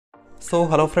So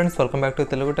hello friends, welcome back to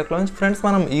Telugu tech launch. Friends,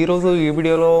 మనం ఈరోజు ఈ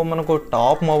వీడియోలో మనకు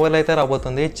టాప్ మొబైల్ అయితే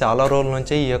రాబోతుంది చాలా రోజుల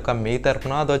నుంచి ఈ యొక్క మీ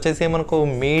తరఫున. అది వచ్చేసి మనకు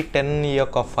మీ 10 ఈ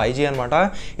యొక్క 5G అనమాట.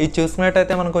 ఇది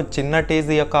చూసుకున్నట్టయితే మనకు చిన్న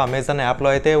టీజ్ ఈ యొక్క అమెజాన్ యాప్లో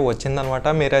అయితే వచ్చిందనమాట.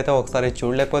 మీరైతే ఒకసారి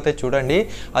చూడలేకపోతే చూడండి.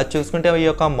 అది చూసుకుంటే ఈ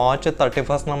యొక్క మార్చ్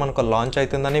 31st మనకు లాంచ్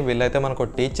అవుతుందని వీళ్ళైతే మనకు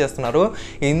టీచ్ చేస్తున్నారు.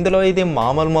 ఇందులో ఇది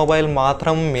మామూలు మొబైల్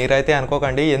మాత్రం మీరైతే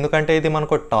అనుకోకండి, ఎందుకంటే ఇది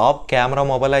మనకు టాప్ కెమెరా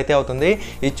మొబైల్ అయితే అవుతుంది.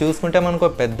 ఇది చూసుకుంటే మనకు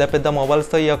పెద్ద పెద్ద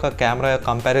మొబైల్స్తో ఈ యొక్క కెమెరా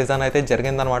కంపారిజన్ అయితే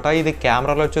జరిగిందనమాట. ఇది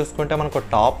కెమెరాలో చూసుకుంటే మనకు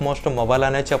టాప్ మోస్ట్ మొబైల్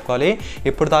అనేది చెప్పుకోవాలి.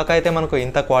 ఇప్పుడు దాకా అయితే మనకు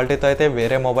ఇంత క్వాలిటీతో అయితే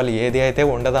వేరే మొబైల్ ఏది అయితే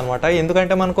ఉండదన్నమాట.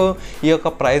 ఎందుకంటే మనకు ఈ యొక్క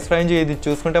ప్రైస్ రేంజ్ ఇది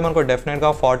చూసుకుంటే మనకు డెఫినెట్గా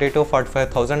 40,000 to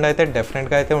 45,000 అయితే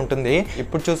డెఫినెట్గా అయితే ఉంటుంది.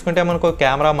 ఇప్పుడు చూసుకుంటే మనకు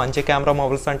కెమెరా మంచి కెమెరా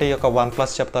మొబైల్స్ అంటే ఈ యొక్క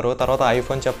OnePlus చెప్తారు, తర్వాత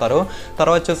ఐఫోన్ చెప్తారు,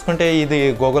 తర్వాత చూసుకుంటే ఇది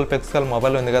గూగుల్ పిక్సెల్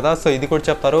మొబైల్ ఉంది కదా, సో ఇది కూడా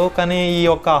చెప్తారు. కానీ ఈ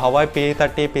యొక్క హవాయి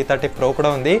P30 Pro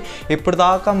కూడా ఉంది. ఇప్పుడు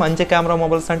దాకా మంచి కెమెరా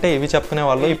మొబైల్స్ అంటే ఇవి చెప్పుకునే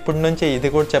వాళ్ళు, ఇప్పుడు నుంచి ఇది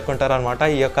కూడా చెప్పుకుంటారు అనమాట.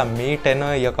 ఈ యొక్క మీ 10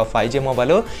 ఈ యొక్క 5G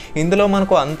మొబైల్, ఇందులో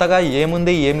మనకు అంతగా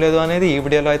ఏముంది ఏం లేదు అనేది ఈ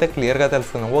వీడియోలో అయితే క్లియర్గా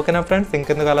తెలుసుకుందాం. ఓకేనా ఫ్రెండ్స్,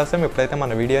 ఇంకెందుకు ఆలస్యం, ఇప్పుడైతే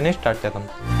మన వీడియోని స్టార్ట్ చేద్దాం.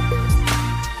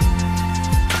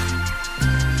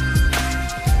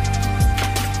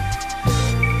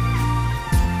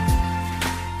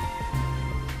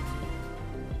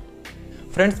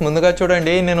 ఫ్రెండ్స్, ముందుగా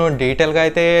చూడండి, నేను డీటెయిల్గా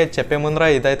అయితే చెప్పే ముందర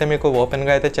ఇదైతే మీకు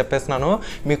ఓపెన్గా అయితే చెప్పేస్తున్నాను.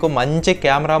 మీకు మంచి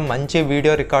కెమెరా మంచి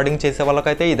వీడియో రికార్డింగ్ చేసే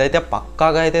వాళ్ళకైతే ఇదైతే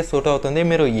పక్కాగా అయితే సూట్ అవుతుంది.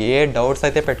 మీరు ఏ డౌట్స్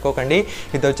అయితే పెట్టుకోకండి.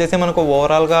 ఇది వచ్చేసి మనకు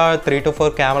ఓవరాల్గా 3 to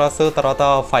 4 కెమెరాస్, తర్వాత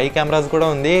 5 కెమెరాస్ కూడా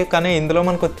ఉంది. కానీ ఇందులో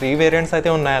మనకు 3 వేరియంట్స్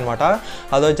అయితే ఉన్నాయన్నమాట.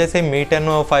 అది వచ్చేసి మీ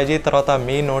 10 5G, తర్వాత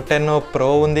మీ Note 10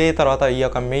 Pro ఉంది, తర్వాత ఈ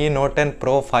యొక్క మీ Note 10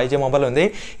 Pro 5G మొబైల్ ఉంది.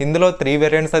 ఇందులో 3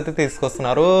 వేరియంట్స్ అయితే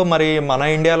తీసుకొస్తున్నారు. మరి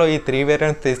మన ఇండియాలో ఈ 3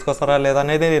 వేరియంట్స్ తీసుకొస్తారా లేదా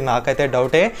అనేది నాకైతే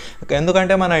డౌటే.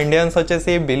 ఎందుకంటే మన ఇండియన్స్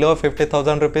వచ్చేసి బిలో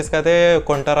 50,000 రూపీస్కి అయితే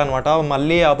కొంటారనమాట.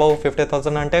 మళ్ళీ అబౌవ్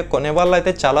 50,000 అంటే కొనే వాళ్ళు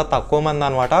అయితే చాలా తక్కువ మంది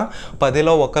అనమాట.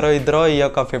 10లో ఒకరో ఇద్దరో ఈ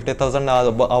యొక్క 50,000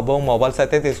 అబౌవ్ మొబైల్స్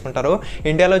అయితే తీసుకుంటారు.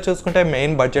 ఇండియాలో చూసుకుంటే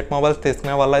మెయిన్ బడ్జెట్ మొబైల్స్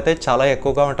తీసుకునే వాళ్ళు అయితే చాలా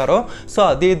ఎక్కువగా ఉంటారు. సో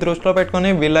అది దృష్టిలో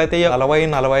పెట్టుకొని వీళ్ళైతే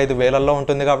 40-45 వేలల్లో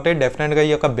ఉంటుంది కాబట్టి డెఫినెట్గా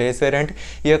ఈ యొక్క బేస్ వేరియంట్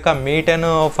ఈ యొక్క మీ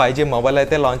 10 5G మొబైల్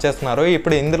అయితే లాంచ్ చేస్తున్నారు.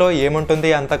 ఇప్పుడు ఇందులో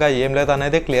ఏముంటుంది అంతగా ఏం లేదు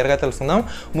అనేది క్లియర్గా తెలుసుకుందాం.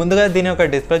 ముందుగా దీని యొక్క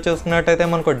డిస్ప్లే చూసుకున్నట్టయితే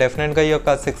మనకు డెఫినెట్గా ఈ యొక్క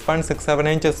 6.67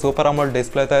 ఇంచ్ సూపర్ అమోల్డ్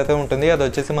డిస్ప్లే అయితే ఉంటుంది. అది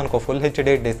వచ్చేసి మనకు ఫుల్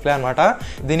హెచ్డి డిస్ప్లే అనమాట.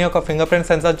 దీని యొక్క ఫింగర్ ప్రింట్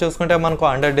సెన్సార్ చూసుకుంటే మనకు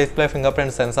అండర్ డిస్ప్లే ఫింగర్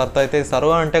ప్రింట్ సెన్సార్తో అయితే ఇస్తారు.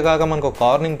 అంతేకాక మనకు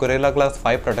కార్నింగ్ గొరిల్లా గ్లాస్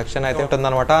 5 ప్రొటెక్షన్ అయితే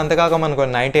ఉంటుందన్నమాట. అంతేకాక మనకు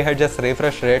 90 Hz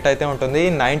రిఫ్రెష్ రేట్ అయితే ఉంటుంది.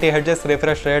 90 Hz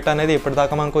రిఫ్రెష్ రేట్ అనేది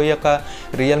ఇప్పటిదాకా మనకు ఈ యొక్క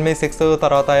Realme 6,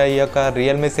 తర్వాత ఈ యొక్క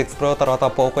Realme 6 Pro, తర్వాత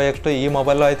Poco X2 ఈ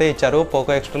మొబైల్లో అయితే ఇచ్చారు.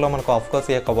 Poco X2లో మనకు ఆఫ్కోర్స్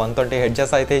ఈ యొక్క 120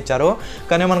 Hz అయితే ఇచ్చారు.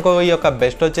 కానీ మనకు ఈ యొక్క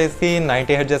బెస్ట్ వచ్చేసి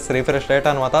 90 Hz రిఫ్రెష్ రేట్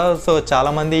అనమాట. సో చాలా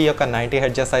మంది ఈ యొక్క 90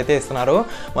 Hz అయితే ఇస్తున్నారు.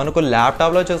 మనకు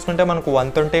ల్యాప్టాప్లో చూసుకుంటే మనకు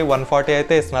 120, 140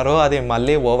 అయితే ఇస్తున్నారు. అది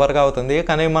మళ్ళీ ఓవర్గా అవుతుంది.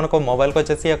 కానీ మనకు మొబైల్కి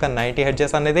వచ్చేసి ఈ యొక్క 90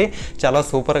 Hz అనేది చాలా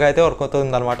సూపర్గా అయితే వర్క్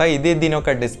అవుతుంది అనమాట. ఇది దీని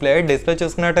యొక్క డిస్ప్లే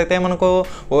చూసుకున్నట్టయితే మనకు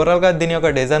ఓవరాల్గా దీని యొక్క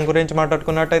డిజైన్ గురించి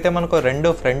మాట్లాడుకున్నట్టయితే మనకు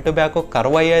రెండు ఫ్రంట్ బ్యాక్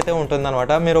కర్వ్ అయ్యి అయితే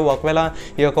ఉంటుందన్నమాట. మీరు ఒకవేళ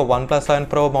ఈ యొక్క OnePlus 7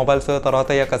 Pro మొబైల్స్,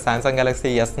 తర్వాత ఈ యొక్క Samsung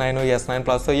Galaxy S9, S9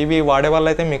 Plus ఇవి వాడే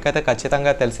వాళ్ళైతే మీకైతే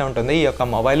ఖచ్చితంగా తెలిసే ఉంటుంది ఈ యొక్క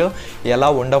మొబైల్ ఎలా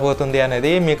ఉండబోతుంది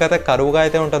అనేది. మీకైతే కరువుగా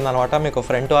అయితే ఉంటుంది అనమాట. మీకు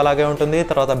ఫ్రంట్ అలాగే ఉంటుంది,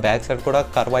 తర్వాత బ్యాక్ సైడ్ కూడా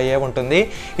కర్వ్ అయ్యే ఉంటుంది.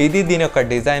 ఇది దీని యొక్క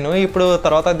డిజైన్. ఇప్పుడు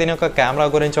తర్వాత దీని యొక్క కెమెరా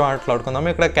గురించి మాట్లాడుకుందాం.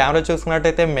 ఇక్కడ కెమెరా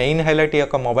చూసుకున్నట్టయితే మెయిన్ హైలైట్ ఈ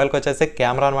యొక్క మొబైల్కి వచ్చేసి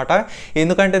కెమెరా అనమాట.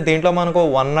 ఎందుకంటే దీంట్లో మనకు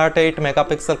 108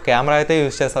 మెగాపిక్సెల్ కెమెరా అయితే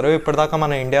యూజ్ చేస్తారు. ఇప్పటిదాకా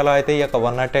మన ఇండియాలో అయితే ఈ యొక్క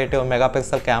 108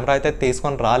 మెగాపిక్సెల్ కెమెరా అయితే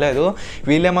తీసుకొని రాలేదు.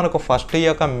 వీళ్ళే మనకు ఫస్ట్ ఈ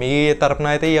యొక్క మీ తరఫున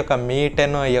అయితే ఈ యొక్క మీ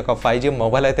 10 ఈ యొక్క 5G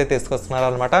మొబైల్ అయితే తీసుకొస్తున్నారు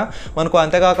అనమాట. మనకు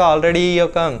అంతేకాక ఆల్రెడీ ఈ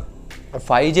యొక్క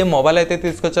 5G మొబైల్ అయితే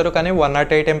తీసుకొచ్చారు, కానీ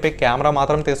 108 MP కెమెరా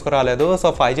మాత్రం తీసుకురాలేదు. సో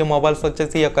 5G మొబైల్స్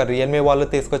వచ్చేసి ఈ యొక్క రియల్మీ వాళ్ళు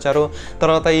తీసుకొచ్చారు,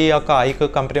 తర్వాత ఈ యొక్క ఐక్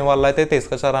కంపెనీ వాళ్ళు అయితే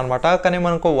తీసుకొచ్చారు అనమాట. కానీ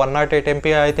మనకు 108 MP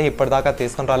అయితే ఇప్పటిదాకా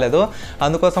తీసుకుని రాలేదు.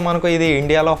 అందుకోసం మనకు ఇది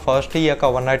ఇండియాలో ఫస్ట్ ఈ యొక్క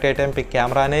 108 MP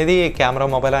కెమెరా అనేది కెమెరా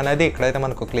మొబైల్ అనేది ఇక్కడైతే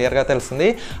మనకు క్లియర్గా తెలుస్తుంది.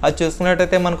 అది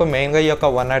చూసుకున్నట్టయితే మనకు మెయిన్గా ఈ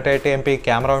యొక్క 108 MP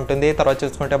కెమెరా ఉంటుంది. తర్వాత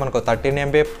చూసుకుంటే మనకు 13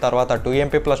 MP, తర్వాత 2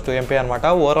 MP + 2 MP అనమాట.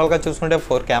 ఓవరాల్గా చూసుకుంటే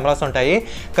 4 కెమెరాస్ ఉంటాయి.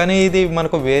 కానీ ఇది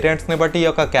మనకు వేరియంట్స్ని బట్టి ఈ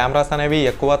యొక్క కెమెరాస్ అనేవి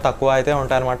ఎక్కువ తక్కువ అయితే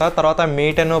ఉంటాయన్నమాట. తర్వాత మీ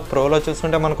 10 Proలో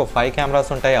చూసుకుంటే మనకు 5 కెమెరాస్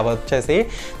ఉంటాయి. అవి వచ్చేసి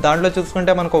దాంట్లో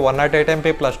చూసుకుంటే మనకు 108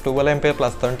 MP + 12 MP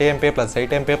 + 20 MP +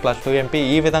 8 MP + 2 MP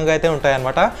ఈ విధంగా అయితే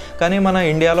ఉంటాయన్నమాట. కానీ మన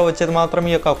ఇండియాలో వచ్చేది మాత్రం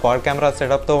ఈ యొక్క క్వాడ్ కెమెరా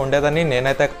సెటప్తో ఉండేదని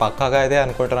నేనైతే పక్కాగా అయితే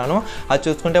అనుకుంటున్నాను. అది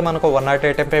చూసుకుంటే మనకు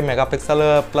 108 MP megapixel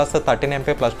plus 13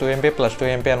 MP + 2 MP +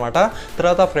 2 MP అనమాట.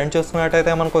 తర్వాత ఫ్రంట్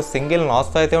చూసుకున్నట్టయితే మనకు సింగిల్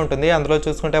నాస్తో అయితే ఉంటుంది. అందులో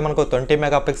చూసుకుంటే మనకు 20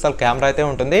 మెగాపిక్సెల్ కెమెరా అయితే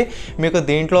ఉంటుంది. మీకు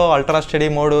దీంట్లో అల్ట్రా అల్ట్రా స్టడీ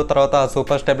మోడ్, తర్వాత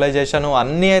సూపర్ స్టెబిలైజేషన్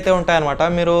అన్నీ అయితే ఉంటాయన్నమాట.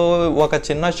 మీరు ఒక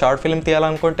చిన్న షార్ట్ ఫిల్మ్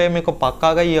తీయాలనుకుంటే మీకు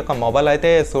పక్కాగా ఈ యొక్క మొబైల్ అయితే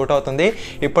సూట్ అవుతుంది.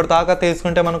 ఇప్పుడు దాకా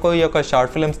తీసుకుంటే మనకు ఈ యొక్క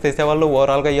షార్ట్ ఫిల్మ్స్ తీసేవాళ్ళు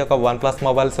ఓవరాల్గా ఈ యొక్క OnePlus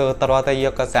మొబైల్స్, తర్వాత ఈ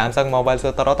యొక్క శాంసంగ్ మొబైల్స్,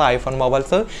 తర్వాత ఐఫోన్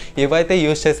మొబైల్స్ ఇవైతే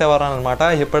యూజ్ చేసేవారు అనమాట.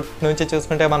 ఇప్పటి నుంచి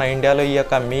చూసుకుంటే మన ఇండియాలో ఈ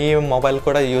యొక్క మీ మొబైల్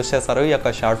కూడా యూజ్ చేస్తారు ఈ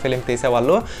యొక్క షార్ట్ ఫిల్మ్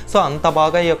తీసేవాళ్ళు. సో అంత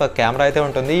బాగా ఈ యొక్క కెమెరా అయితే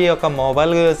ఉంటుంది. ఈ యొక్క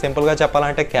మొబైల్ సింపుల్గా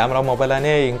చెప్పాలంటే కెమెరా మొబైల్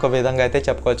అని ఇంకో విధంగా అయితే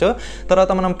చెప్పుకోవచ్చు.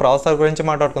 తర్వాత మనం ప్రాసెసర్ గురించి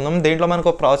మాట్లాడుకుందాం. దీంట్లో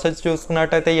మనకు ప్రాసెసర్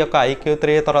చూసుకున్నట్టయితే ఈ యొక్క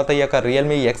IQ3, తర్వాత ఈ యొక్క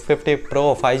Realme X50 Pro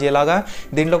 5G లాగా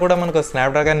దీంట్లో కూడా మనకు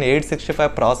Snapdragon 865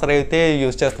 ప్రాసెసర్ అయితే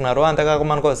యూజ్ చేస్తున్నారు. అంతేకాక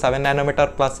మనకు 7nm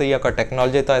ప్లస్ ఈ యొక్క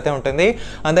టెక్నాలజీతో అయితే ఉంటుంది.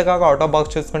 అంతేకాక అవుట్ ఆఫ్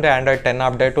బాక్స్ చూసుకుంటే Android 10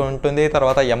 అప్డేట్ ఉంటుంది,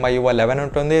 తర్వాత MIUI 11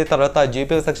 ఉంటుంది, తర్వాత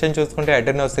GPU సెక్షన్ చూసుకుంటే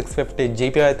Adreno 650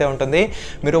 GPU అయితే ఉంటుంది.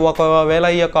 మీరు ఒకవేళ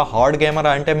ఈ యొక్క హార్డ్ గేమర్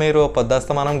అంటే మీరు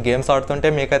పొద్దుస్తమానం గేమ్స్ ఆడుతుంటే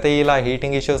మీకైతే ఇలా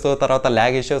హీటింగ్ ఇష్యూస్, తర్వాత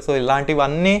ల్యాగ్ ఇష్యూస్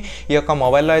ఇలాంటివన్నీ ఈ యొక్క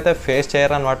మొబైల్లో అయితే ఫేస్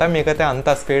చేయరనమాట. మీకైతే అంత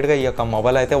స్పీడ్గా ఈ యొక్క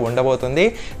మొబైల్ అయితే ఉండబోతుంది.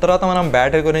 తర్వాత మనం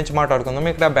బ్యాటరీ గురించి మాట్లాడుకుందాం.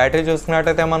 ఇక్కడ బ్యాటరీ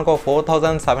చూసుకున్నట్టయితే మనకు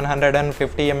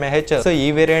 4750 mAh. సో ఈ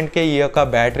వేరియంట్కి ఈ యొక్క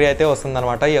బ్యాటరీ అయితే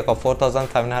వస్తుందన్నమాట, ఈ యొక్క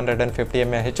 4750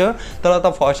 mAh. తర్వాత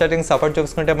ఫాస్ట్ ఛార్జింగ్ సపోర్ట్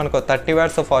చూసుకుంటే మనకు 30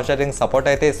 వాట్స్ ఫాస్ట్ ఛార్జింగ్ సపోర్ట్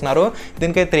అయితే ఇస్తున్నారు.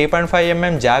 దీనికి 3.5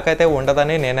 mm జాక్ అయితే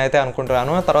ఉండదని నేనైతే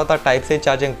అనుకుంటున్నాను. తర్వాత టైప్ సి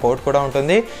ఛార్జింగ్ పోర్ట్ కూడా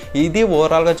ఉంటుంది. ఇది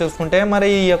ఓవరాల్గా చూసుకుంటే మరి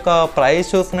ఈ యొక్క ప్రైస్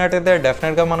చూసుకున్నట్టయితే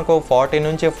డెఫినెట్గా మనకు 40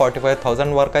 నుంచి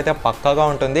 45,000 వరకు అయితే పక్కాగా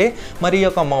ఉంటుంది. మరి ఈ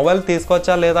యొక్క మొబైల్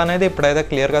తీసుకోవచ్చా లేదా అనేది ఇప్పుడైతే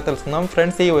క్లియర్గా తెలుసుకుందాం.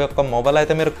 ఫ్రెండ్స్, ఈ యొక్క మొబైల్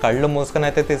అయితే మీరు కళ్ళు మూసుకొని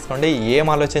అయితే తీసుకోండి, ఏం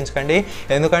ఆలోచించకండి.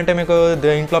 ఎందుకంటే మీకు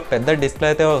దీంట్లో పెద్ద డిస్ప్లే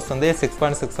అయితే వస్తుంది,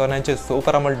 6.64 ఇంచ్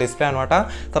సూపర్ అమోల్డ్ డిస్ప్లే అనమాట.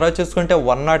 తర్వాత చూసుకుంటే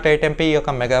 108 MP ఈ యొక్క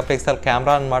మెగాపిక్సెల్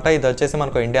కెమెరా అనమాట. ఇది వచ్చేసి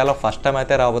మనకు ఇండియాలో ఫస్ట్ టైం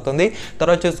అయితే రాబోతుంది.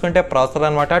 తర్వాత చూసుకుంటే ప్రాసెసర్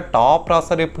అనమాట, టాప్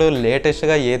ప్రాసెసర్ ఇప్పుడు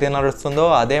లేటెస్ట్గా ఏది నడుస్తుందో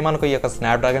అదే మనకు ఈ యొక్క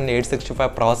Snapdragon 865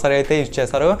 ప్రాసెసర్ అయితే యూజ్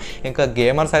చేశారు. ఇంకా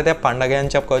గేమర్స్ అయితే పండగ అని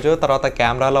చెప్పుకోవచ్చు. తర్వాత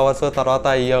కెమెరా లవర్స్, తర్వాత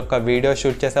ఈ యొక్క వీడియో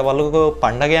షూట్ చేసే వాళ్ళకు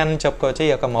పండగ అని చెప్పుకోవచ్చు ఈ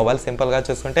యొక్క మొబైల్ సింపుల్గా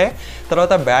చూసుకుంటే.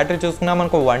 తర్వాత బ్యాటరీ చూసుకున్నా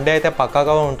మనకు 1 డే అయితే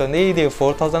పక్కాగా ఉంటుంది. ఇది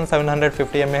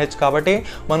 4750 mAh కాబట్టి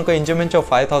మనకు ఇంచుమించు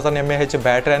 5000 mAh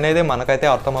బ్యాటరీ అనేది మనకైతే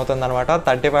అర్థమవుతుంది అనమాట.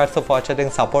 30 వాట్స్ ఫాస్ట్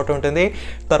ఛార్జింగ్ సపోర్ట్ ఉంటుంది.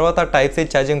 తర్వాత టైప్ సి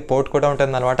ఛార్జింగ్ పోర్ట్ కూడా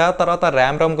ఉంటుంది అనమాట. తర్వాత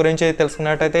ర్యామ్ గురించి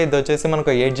తెలుసుకున్నట్టయితే ఇది వచ్చేసి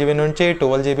మనకు 8GB నుంచి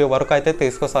 12GB వరకు అయితే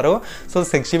తీసుకొస్తారు. సో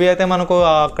 6GB అయితే మనకు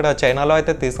అక్కడ చైనాలో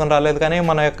అయితే తీసుకొని రాలేదు, కానీ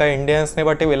మన యొక్క ఇండియన్స్ని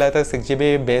బట్టి వీళ్ళైతే 6GB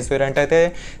బేస్ వేరియంట్ అయితే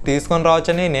తీసుకొని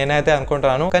రావచ్చని నేనైతే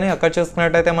అనుకుంటున్నాను. కానీ అక్కడ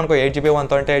చూసుకున్నట్టయితే మనకు 8GB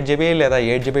 128GB లేదా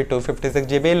 8GB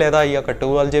 256GB లేదా ఈ యొక్క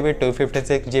 12GB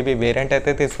 256GB వేరియంట్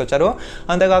అయితే తీసుకొచ్చారు.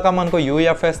 అంతేకాక మనకు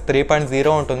UFS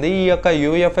 3.0 ఉంటుంది. ఈ యొక్క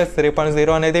UFS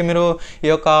 3.0 అనేది మీరు ఈ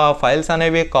యొక్క ఫైల్స్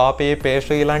అనేవి కాపీ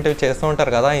పేస్ట్ ఇలాంటివి చేస్తూ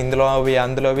ఉంటారు కదా, ఇందులోవి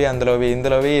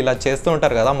అందులోవి ఇలా చేస్తూ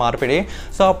ఉంటారు కదా మార్పిడి.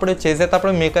 సో అప్పుడు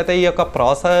చేసేటప్పుడు మీకైతే ఈ యొక్క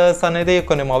ప్రాసెస్ అనేది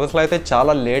కొన్ని మొబైల్స్లో అయితే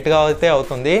చాలా లేట్గా అయితే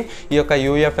అవుతుంది. ఈ యొక్క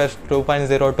UFS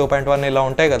 2.0 2.1 ఇలా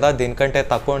ఉంటాయి కదా, దీనికంటే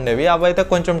తక్కువ ఉండేవి, అవి అయితే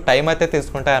కొంచెం టైం అయితే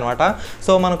తీసుకుంటాయి అనమాట.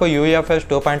 సో మనకు UFS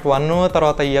 2.1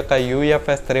 తర్వాత ఈ యొక్క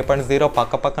UFS 3.0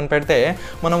 పక్కన పెడితే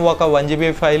మనం ఒక 1GB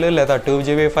ఫైల్ లేదా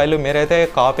 2GB ఫైల్ మీరైతే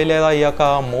కాపీ లేదా ఈ యొక్క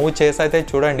మూవ్ చేసి అయితే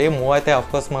చూడండి. మూవ్ అయితే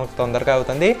అఫ్కోర్స్ మనకు తొందరగా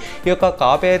అవుతుంది. ఈ యొక్క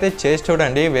కాపీ అయితే చేసి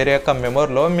చూడండి వేరే యొక్క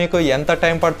మెమరీలో, మీకు ఎంత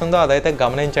టైం పడుతుందో అదైతే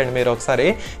గమనించండి మీరు ఒకసారి.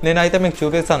 నేనైతే మీకు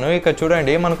చూపిస్తాను. ఇక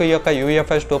చూడండి మనకు ఈ యొక్క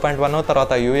UFS 2.1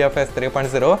 తర్వాత UFS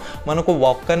 3.0 మనకు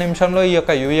 1 నిమిషంలో ఈ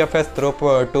యొక్క UFS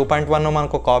 2.1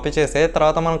 మనకు కాపీ చేసే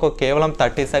తర్వాత మనకు కేవలం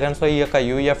 30 సెకండ్స్లో ఈ యొక్క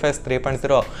UFS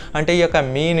 3.0 అంటే ఈ యొక్క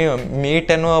మీ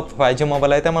 10 5G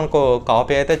మొబైల్ అయితే మనకు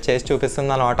కాపీ అయితే చేసి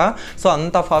చూపిస్తుంది అనమాట. సో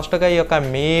అంత ఫాస్ట్గా ఈ యొక్క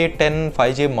మీ 10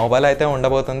 5G మొబైల్ అయితే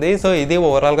ఉండబోతుంది. సో ఇది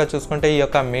ఓవరాల్గా చూసుకుంటే ఈ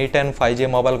యొక్క మీ 10 5G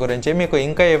మొబైల్ గురించి. మీకు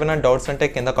ఇంకా ఏమైనా డౌట్స్ ఉంటే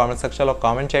కింద కామెంట్ సెక్షన్లో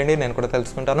కామెంట్ చేయండి, నేను కూడా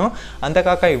తెలుసుకుంటాను.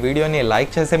 అంతేకాక ఈ వీడియోని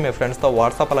లైక్ చేసి మీ ఫ్రెండ్స్తో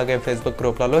వాట్సాప్ అలాగే ఫేస్బుక్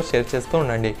గ్రూప్లలో షేర్ చేస్తూ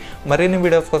ఉండండి. మరిన్ని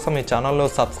వీడియోస్ కోసం ఈ ఛానల్లో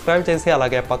సబ్స్క్రైబ్ చేసి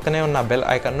అలాగే పక్కనే ఉన్న బెల్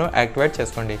ఐకాన్ను యాక్టివేట్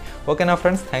చేసుకోండి. ఓకేనా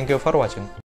friends, thank you for watching.